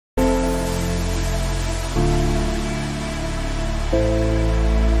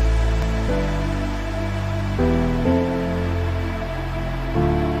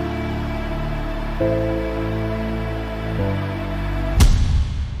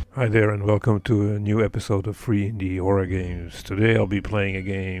Hi there and welcome to a new episode of Free Indie Horror Games. Today I'll be playing a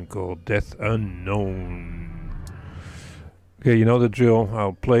game called Death Unknown. Okay, you know the drill.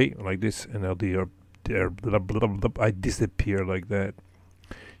 I'll play like this and I'll I disappear like that.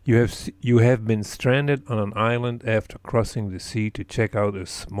 You have been stranded on an island after crossing the sea to check out a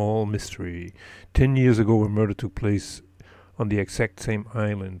small mystery. 10 years ago a murder took place on the exact same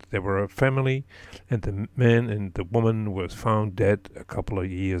island. There were a family, and the man and the woman was found dead a couple of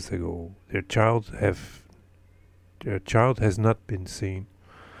years ago. Their child has not been seen.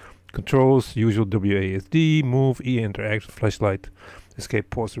 Controls: usual WASD, move, E, interact, flashlight, escape,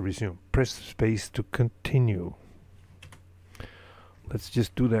 pause to resume. Press space to continue. Let's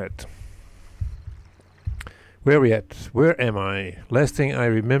just do that. Where are we at? Where am I? Last thing I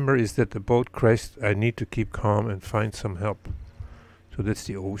remember is that the boat crashed. I need to keep calm and find some help. So that's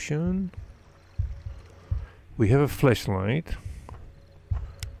the ocean. We have a flashlight.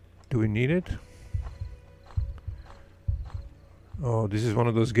 Do we need it? Oh, this is one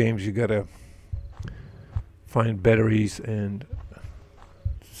of those games you gotta find batteries, and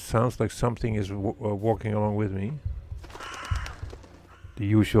sounds like something is walking along with me. The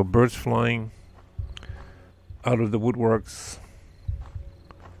usual birds flying out of the woodworks.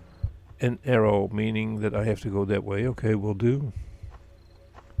 An arrow, meaning that I have to go that way. Okay, will do.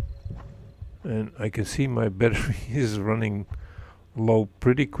 And I can see my battery is running low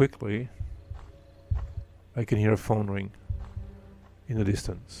pretty quickly. I can hear a phone ring in the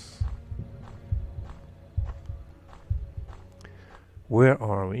distance. Where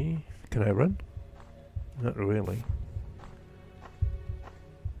are we? Can I run? Not really.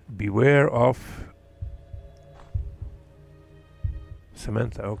 Beware of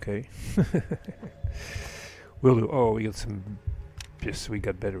Samantha. Okay. Will do. Oh, we got some. Yes, we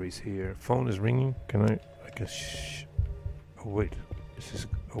got batteries here. Phone is ringing. Can I can oh wait. This is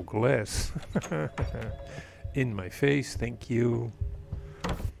glass. In my face. Thank you.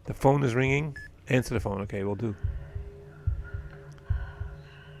 The phone is ringing. Answer the phone. Okay, will do.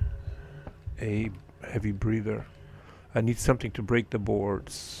 A heavy breather. I need something to break the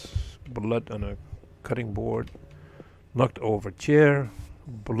boards. Blood on a cutting board. Knocked over chair.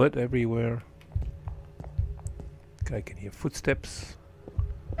 Blood everywhere. I can hear footsteps.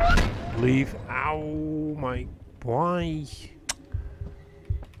 Leave. Ow, my. Why?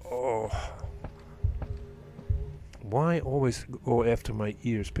 Oh. Why always go after my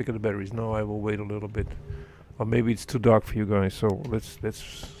ears? Pick up the batteries. No, I will wait a little bit. Or maybe it's too dark for you guys, so let's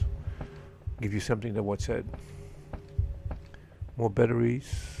give you something that was said. More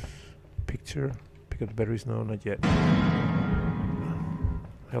batteries. Picture. Pick up the batteries. No, not yet.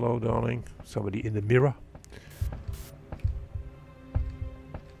 Hello, darling. Somebody in the mirror.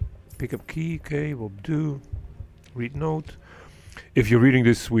 Pick up key. Okay, will do. Read note. If you're reading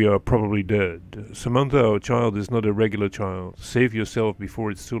this, we are probably dead. Samantha, our child, is not a regular child. Save yourself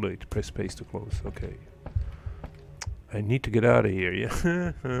before it's too late. Press space to close. Okay. I need to get out of here.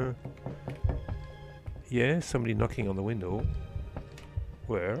 Yeah. Yeah, somebody knocking on the window.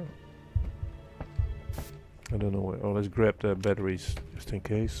 Where? I don't know where. Oh, let's grab the batteries just in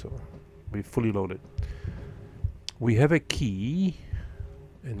case. So we're fully loaded. We have a key.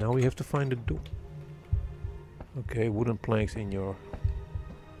 And now we have to find the door. Okay, wooden planks in your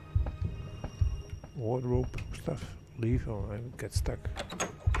wardrobe stuff. Leave. Oh, I get stuck.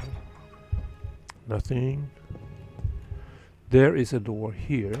 Nothing. There is a door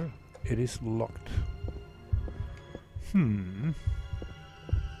here. It is locked.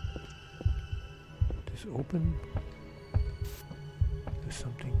 This open. There's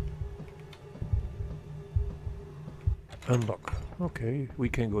something. Unlock. Okay, we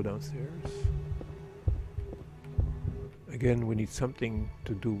can go downstairs. Again, we need something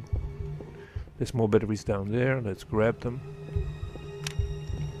to do. There's more batteries down there. Let's grab them.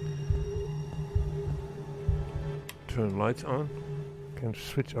 Turn lights on. Can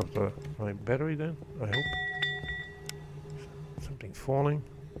switch off my battery then, I hope. Something falling.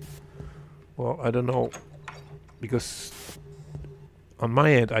 Well, I don't know. Because on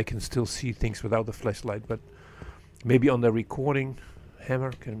my end I can still see things without the flashlight, but maybe on the recording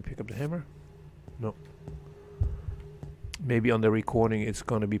hammer. Can we pick up the hammer? No. Maybe on the recording it's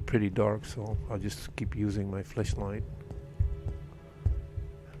gonna be pretty dark, so I'll just keep using my flashlight.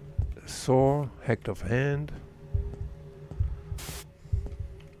 Saw, hacked off hand.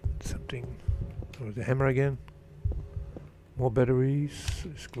 Something. Oh, the hammer again. More batteries.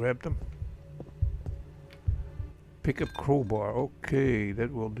 Let's grab them. Pick up crowbar. Okay,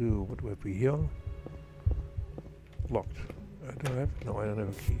 that will do. What have we here? Locked. I don't have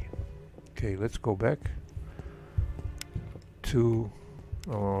a key. Okay, let's go back to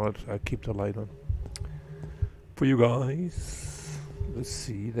Oh, I keep the light on for you guys. Let's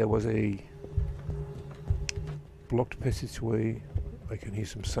see. There was a blocked passageway. I can hear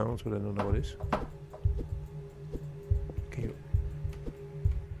some sounds, but I don't know what it is. Can you?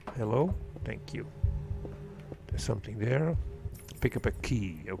 Hello? Thank you. There's something there. Pick up a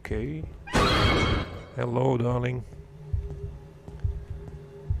key, okay. Hello, darling.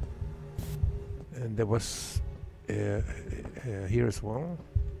 And there was here as well.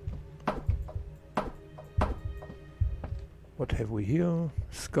 What have we here?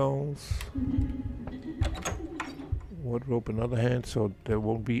 Skulls. Wardrobe, another hand, so there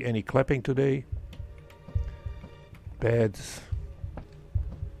won't be any clapping today. Beds.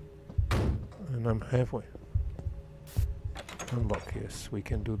 And I'm halfway. Unlock, yes, we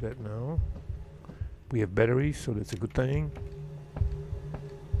can do that now. We have batteries, so that's a good thing.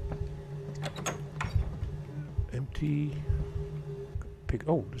 Empty. Pick.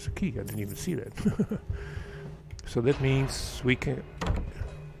 Oh, there's a key. I didn't even see that. So that means we can.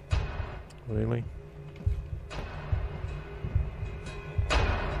 Really?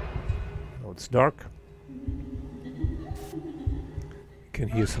 Oh, it's dark. You can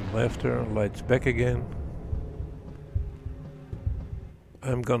hear some laughter. Lights back again.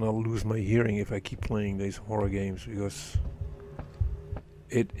 I'm gonna lose my hearing if I keep playing these horror games, because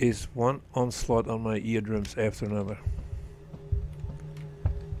it is one onslaught on my eardrums after another.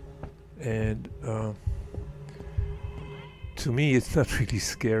 And to me it's not really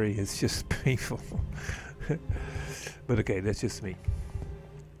scary, it's just painful. But okay, that's just me.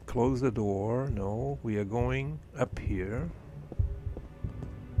 Close the door. No, we are going up here.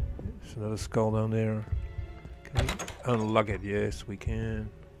 There's another skull down there. Can we unlock it? Yes, we can.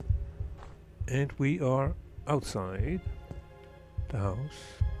 And we are outside the house.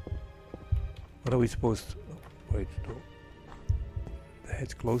 What are we supposed to... wait, the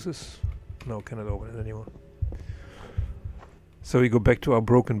hatch closes? No, cannot open it anymore. So we go back to our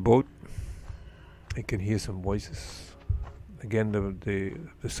broken boat. I can hear some voices. Again,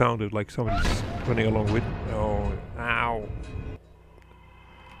 the sound of like somebody's running along with... oh, ow!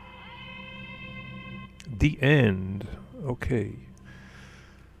 The end. Okay.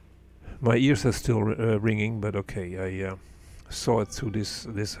 My ears are still ringing, but okay, I saw it through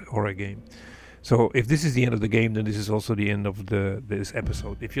this horror game. So if this is the end of the game, then this is also the end of this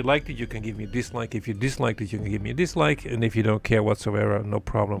episode. If you liked it, you can give me a dislike. If you disliked it, you can give me a dislike. And if you don't care whatsoever, no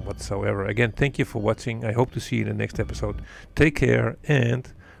problem whatsoever. Again, thank you for watching. I hope to see you in the next episode. Take care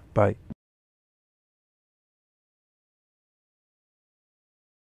and bye.